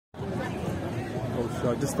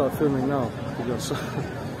So I just start filming now.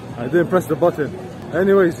 I didn't press the button.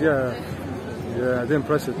 Anyways, yeah, I didn't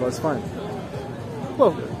press it, but it's fine.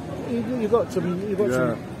 Well, you got some.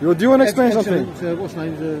 Do you want to explain something? What's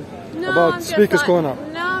name? No, about Speaker's Corner?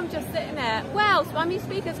 No, I'm just sitting there. Well, I mean,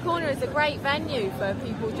 Speaker's Corner is a great venue for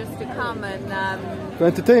people just to come and for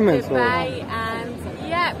entertainment, debate and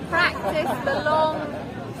practice the long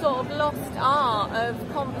sort of lost art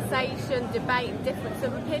of conversation, debate, difference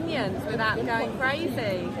of opinions without going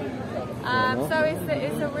crazy. So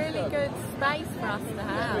it's a really good space for us to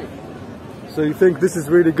have. So you think this is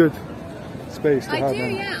really good space to have? I do,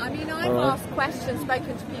 yeah. I mean, I've asked questions,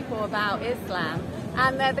 spoken to people about Islam,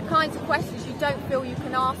 and they're the kinds of questions you don't feel you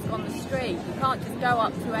can ask on the street. You can't just go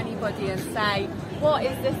up to anybody and say, what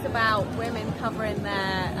is this about women covering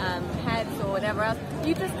their heads or whatever else?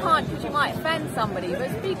 You just can't, because you might offend somebody.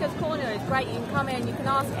 But Speaker's Corner is great. You can come in, you can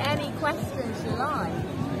ask any questions you like,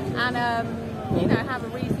 and you know, have a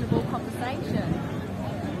reasonable conversation.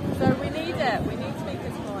 So we need it. We need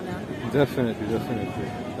Speaker's Corner. Definitely.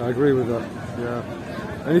 I agree with that. Yeah.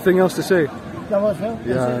 Anything else to say? No, I know.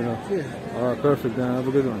 Yeah, I know. All right, perfect. Then have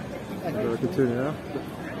a good one. We'll continue. Yeah.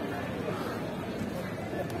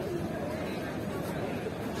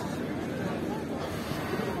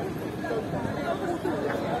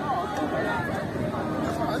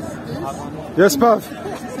 Yes, Pav.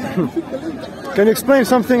 Can you explain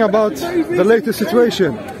something about the latest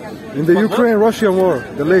situation in the Ukraine-Russian war?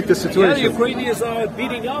 The latest situation. Yeah, the Ukrainians are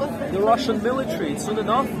beating up the Russian military. Soon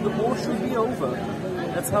enough, the war should be over.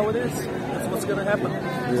 That's how it is. That's what's going to happen.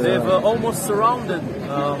 Yeah. They've almost surrounded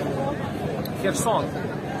Kherson.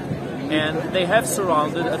 And they have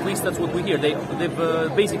surrounded, at least that's what we hear,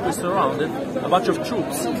 they've basically surrounded a bunch of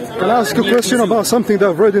troops. Can I ask a question about something that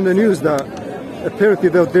I've read in the news, that apparently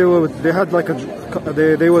they had like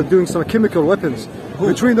they were doing some chemical weapons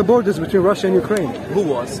between the borders between Russia and Ukraine. Who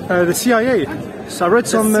was? The CIA. So I read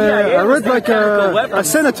some. I read like a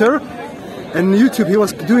senator on YouTube. He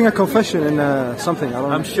was doing a confession in something. I don't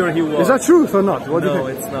know. I'm sure he was. Is that truth or not? What do you think? No,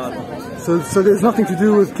 it's not. So there's nothing to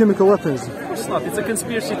do with chemical weapons. It's not. It's a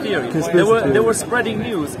conspiracy theory. They were spreading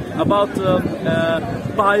news about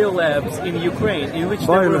biolabs in Ukraine in which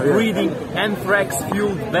they were breeding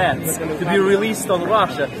anthrax-fueled bats to be released on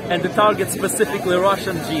Russia and to target specifically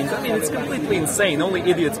Russian genes. I mean, it's completely insane. Only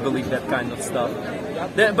idiots believe that kind of stuff.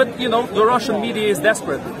 But you know, the Russian media is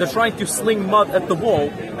desperate. They're trying to sling mud at the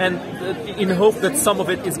wall, and in hope that some of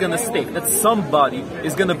it is going to stick, that somebody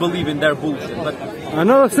is going to believe in their bullshit. But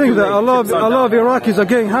another thing that a lot of Iraqis are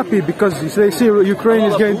getting happy because they see Ukraine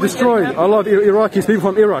is getting destroyed. A lot of Iraqis, people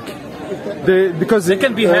from Iraq. Because they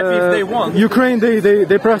can be happy if they want. Ukraine, they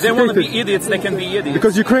want to be idiots, they can be idiots.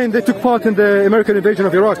 Because Ukraine, they took part in the American invasion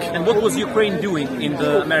of Iraq. And what was Ukraine doing in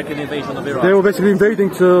the American invasion of Iraq? They were basically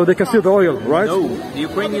invading so they can steal the oil, right? No, the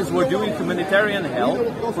Ukrainians were doing humanitarian help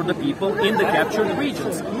for the people in the captured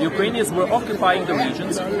regions. The Ukrainians were occupying the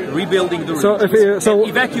regions, rebuilding the regions, and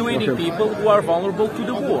evacuating people who are vulnerable to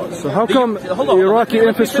the war. So how come Iraqi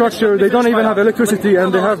infrastructure, they don't even have electricity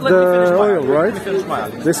and they have the oil, right?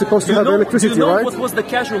 They're supposed to have electricity. Do you know right? what was the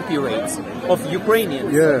casualty rates of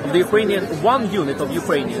Ukrainians? Yeah. The Ukrainian, one unit of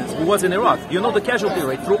Ukrainians who was in Iraq. You know the casualty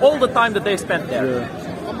rate through all the time that they spent there.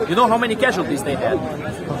 Yeah. You know how many casualties they had?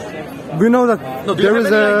 We know that no, do you have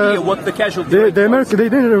any idea what the casualty rate the Americans, they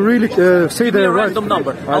didn't really say Give me the a random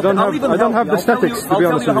number. I don't have the statistics, to be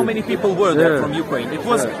honest. I'll tell you how many people were there from Ukraine. It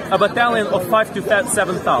was a battalion of 5,000 to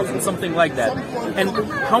 7,000, something like that. And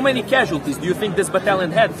how many casualties do you think this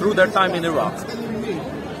battalion had through their time in Iraq?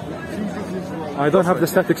 I don't have the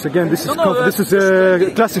statistics again. This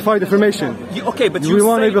is classified information. Okay, but you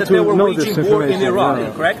say that they were waging war in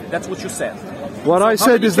Iraq, correct? That's what you said. What I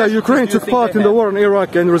said is that Ukraine took part in the war in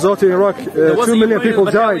Iraq and resulted in Iraq, 2 million people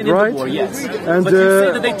died, right? War, yes. And but you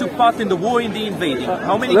say that they took part in the war in the invading.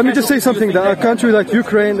 How many? Let me just say something. That a country like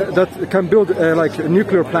Ukraine that can build like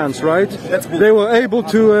nuclear plants, right? They were able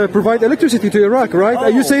to provide electricity to Iraq, right? Are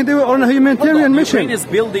you saying they were on a humanitarian mission? Ukraine is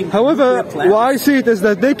building. However, what I see it is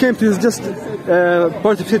that they came to just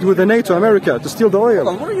participate with the NATO, America, to steal the oil.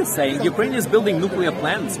 Well, what are you saying? Ukraine is building nuclear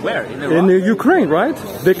plants where? In Iraq? In Ukraine, right?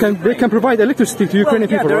 They can provide electricity to Ukrainian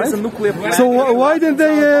people, right? A nuclear plant so why didn't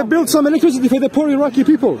they build some electricity for the poor Iraqi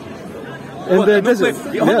people? in the desert.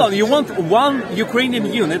 Hold on, you want one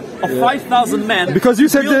Ukrainian unit of 5,000 men? Because you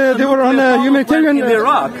said they were on a humanitarian in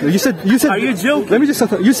Iraq. You said. Are you joking? Let me just.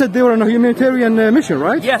 You said they were on a humanitarian mission,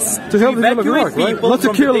 right? Yes. To help the people of Iraq, right? Not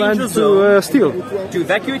to kill and to steal. To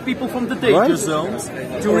evacuate people from the danger zones,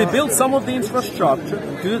 to rebuild some of the infrastructure,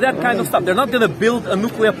 to do that kind of stuff. They're not going to build a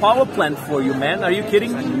nuclear power plant for you, man. Are you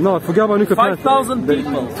kidding me? No, forget about nuclear plant. 5,000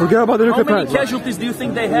 people. Forget about the nuclear plant. How many casualties do you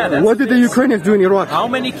think they had? What did the Ukrainians do in Iraq? How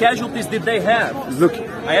many casualties did they have? Look,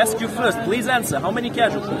 I ask you first. Please answer. How many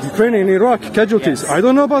casualties? Ukraine in Iraq casualties. Yes. I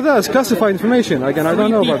don't know about that. It's classified information. Again, I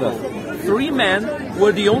don't know about that. 3 men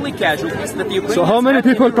were the only casualties that the Ukrainians. So how many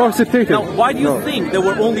people participated? Now, why do you think there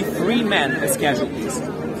were only 3 men as casualties?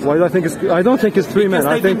 Why do I think it's? I don't think it's 3 men. Because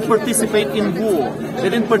I think they didn't participate in war. They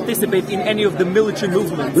didn't participate in any of the military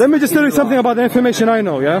movements. Let me just tell you something about the information I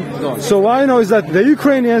know. Yeah. So what I know is that the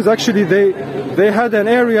Ukrainians actually they had an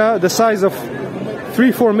area the size of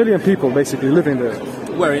 3-4 million people basically living there.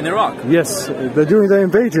 Where, in Iraq? Yes, during the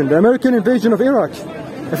invasion, the American invasion of Iraq.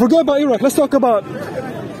 And forget about Iraq. Let's talk about.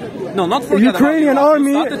 No, not for the Ukrainian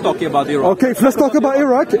army. We started talking about Iraq. Okay, let's talk about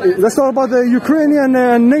Iraq. Let's talk about the Ukrainian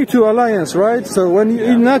NATO alliance, right? So when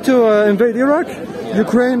NATO invade Iraq,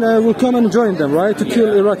 Ukraine will come and join them, right? To kill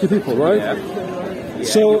Iraqi people, right? Yeah.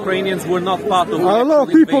 So Ukrainians were not part of. A lot of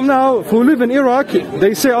people now who live in Iraq,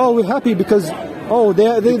 they say, "Oh, we're happy because." Oh,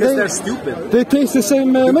 they're stupid. They taste the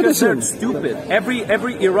same medicine. They're stupid.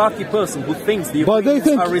 Every Iraqi person who thinks the Ukrainians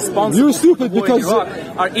are responsible you're stupid for the war because in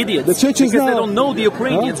Iraq are idiots. The Chechens because they don't know the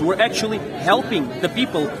Ukrainians were actually helping the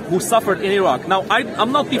people who suffered in Iraq. Now,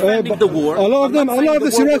 I'm not defending the war. A lot of the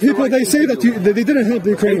Iraqi people, they say that they didn't help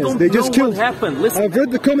the Ukrainians. They just killed. What happened. Listen, I've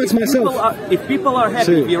read the comments myself. If people are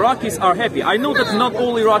happy, if Iraqis are happy, I know that not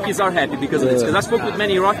all Iraqis are happy because of this. Because I spoke with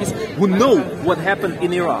many Iraqis who know what happened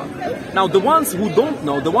in Iraq. Now, the ones who don't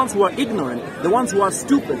know, the ones who are ignorant, the ones who are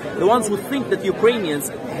stupid, the ones who think that Ukrainians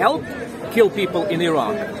helped kill people in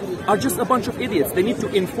Iraq are just a bunch of idiots. They need to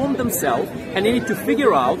inform themselves and they need to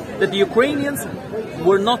figure out that the Ukrainians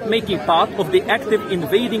were not making part of the active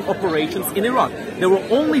invading operations in Iraq. They were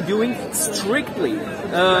only doing strictly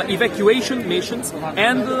evacuation missions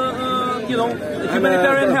and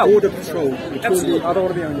humanitarian help. Border patrol. Absolutely. I don't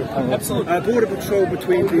want to be on your panel. Absolutely. Border patrol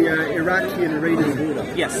between the Iraqi and Iranian border.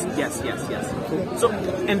 Yes. So,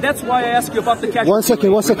 and that's why I ask you about the casualties.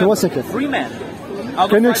 One second. 3 men.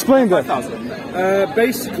 Can you explain that?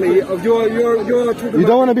 Basically, you're talking. You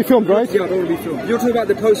don't want to be filmed, right? Yeah, I don't want to be filmed. You're talking about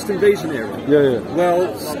the post-invasion era. Yeah.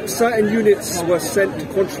 Well, certain units were sent to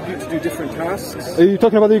contribute to do different tasks. Are you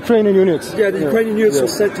talking about the Ukrainian units? Yeah, the Ukrainian units were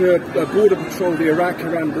sent to border patrol the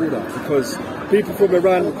Iraq-Iran border because people from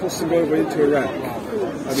Iran were crossing over into Iraq.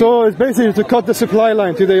 So it's basically to cut the supply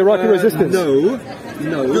line to the Iraqi resistance. No.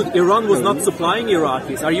 Dude, Iran was not supplying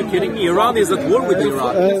Iraqis. Are you kidding me? Iran is at war with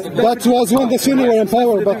Iraq. That was when the Sunni were in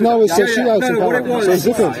power, but now it's the Shiites in power. So it's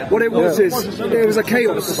different. What it was is there was a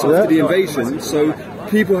chaos after the invasion, so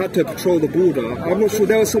people had to patrol the border. I'm not sure,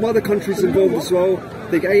 there were some other countries involved as well. I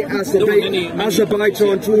think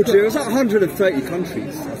Azerbaijan, Georgia, it was like 130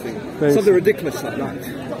 countries, I think. Something ridiculous like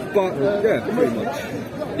that. But yeah, pretty much.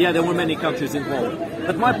 Yeah, there were many countries involved.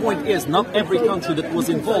 But my point is, not every country that was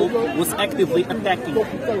involved was actively attacking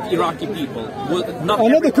Iraqi people.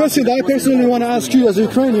 Another question that I personally want to ask you as a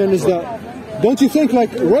Ukrainian is that, don't you think like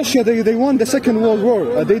Russia, they won the Second World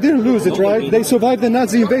War? They didn't lose it, right? They survived the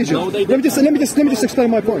Nazi invasion. No, they let me just explain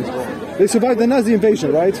my point. They survived the Nazi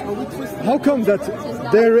invasion, right? How come that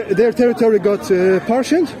their territory got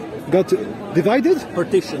partitioned? Got divided?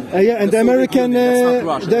 Partition. And the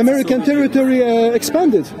American territory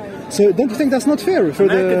expanded. So don't you think that's not fair for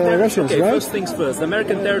the Russians, right? First things first.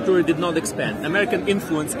 American territory did not expand. American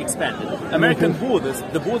influence expanded. American borders,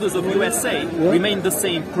 the borders of USA, remained the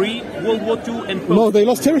same pre-World War II and post. No, they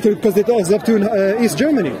lost territory because they was up to East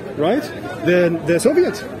Germany, right? The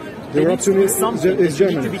Soviets. They were up to East Germany.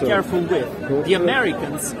 You need to be careful with. The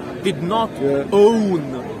Americans did not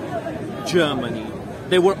own Germany.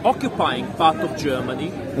 They were occupying part of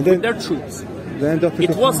Germany with their troops.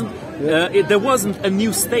 There wasn't a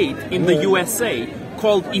new state in the USA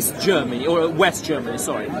called East Germany, or West Germany,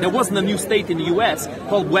 sorry. There wasn't a new state in the US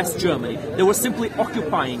called West Germany. They were simply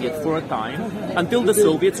occupying it for a time until the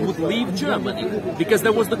Soviets would leave Germany, because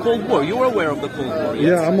there was the Cold War. You're aware of the Cold War, yes?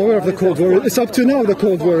 Yeah, I'm aware of the Cold War. It's up to now, the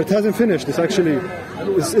Cold War. It hasn't finished. It's actually...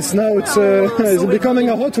 It's becoming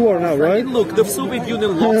a hot war now, right? Look, the Soviet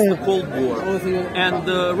Union lost the Cold War, and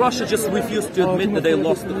Russia just refused to admit that they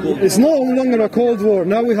lost the Cold War. It's no longer a Cold War.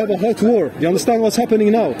 Now we have a hot war. You understand what's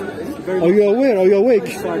happening now? Are you aware? Are you awake?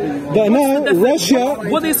 That now Russia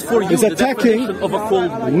what is for you is attacking the definition of a cold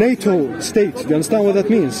war? NATO state. Do you understand what that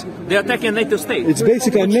means? They're attacking a NATO state. It's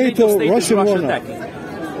basically a Which NATO state is Russian war Russia now. attacking?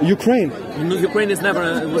 Ukraine. No, Ukraine was never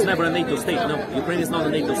a NATO state. No, Ukraine is not a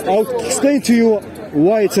NATO state. I'll explain to you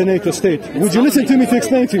why it's a NATO state. Would you listen to me to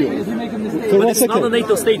explain to you? For But 1 it's not a second.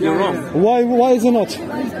 NATO state. You're wrong Why is it not?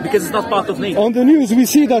 because it's not part of NATO. On the news, we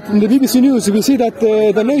see that in the BBC News, we see that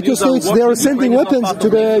the NATO News are states they are watching sending Ukraine is not weapons part to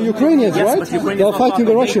of the NATO. Ukrainians, Yes, right? but Ukraine They is are not fighting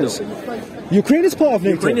the part of Russians. Ukraine is part of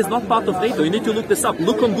NATO. Ukraine is not part of NATO. You need to look this up.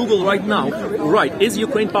 Look on Google right now. Right, is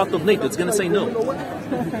Ukraine part of NATO? It's going to say no.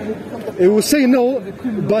 It will say no,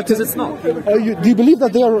 but Because it's not. do you believe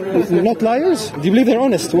that they are not liars? Do you believe they're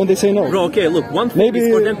honest when they say no? Bro, okay, look, one thing Maybe-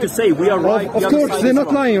 is for them to say we are right. Of the other course, side they're is not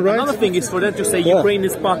wrong. lying, right? Another thing is for them to say Yeah. Ukraine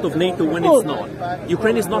is part of NATO when it's not.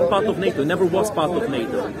 Ukraine is not part of NATO, never was part of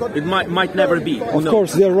NATO. It might never be. Who Of knows?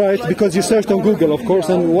 course, they're right because you searched on Google, of course,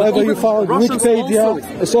 and whatever you found, Russians Wikipedia, also-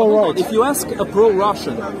 it's all Hold on, right. If you ask a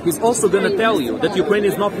pro-Russian, he's also going to tell you that Ukraine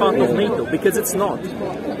is not part of NATO because it's not.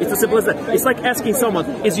 It's as simple as that. It's like asking someone,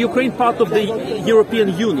 is Ukraine part of the European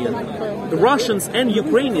Union? The Russians and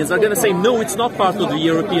Ukrainians are going to say, no, it's not part of the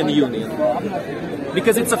European Union.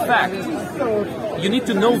 Because it's a fact. You need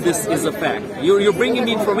to know this is a fact. You're bringing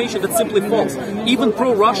me information that's simply false. Even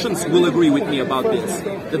pro-Russians will agree with me about this.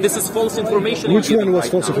 That this is false information. Which one was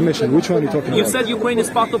false information? Which one are you talking You about? said Ukraine is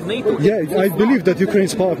part of NATO. Yeah, I believe that Ukraine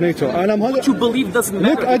is part of NATO, and I'm What you believe doesn't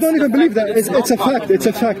matter. Look, I don't even believe that. It's a fact. It's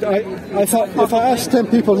a fact. If I ask 10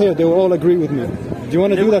 people here, they will all agree with me. Do you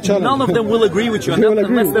want to do that challenge? None of them will agree with you They will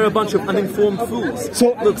unless agree. they're a bunch of uninformed fools.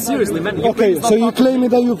 So look, seriously, man. Ukraine okay, is not so you part of claiming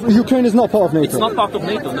that Ukraine is not part of NATO? It's not part of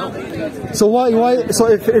NATO, no. So why? So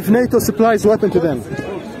if NATO supplies weapon to them,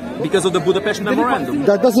 Because of the Budapest Memorandum.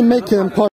 that doesn't make them part.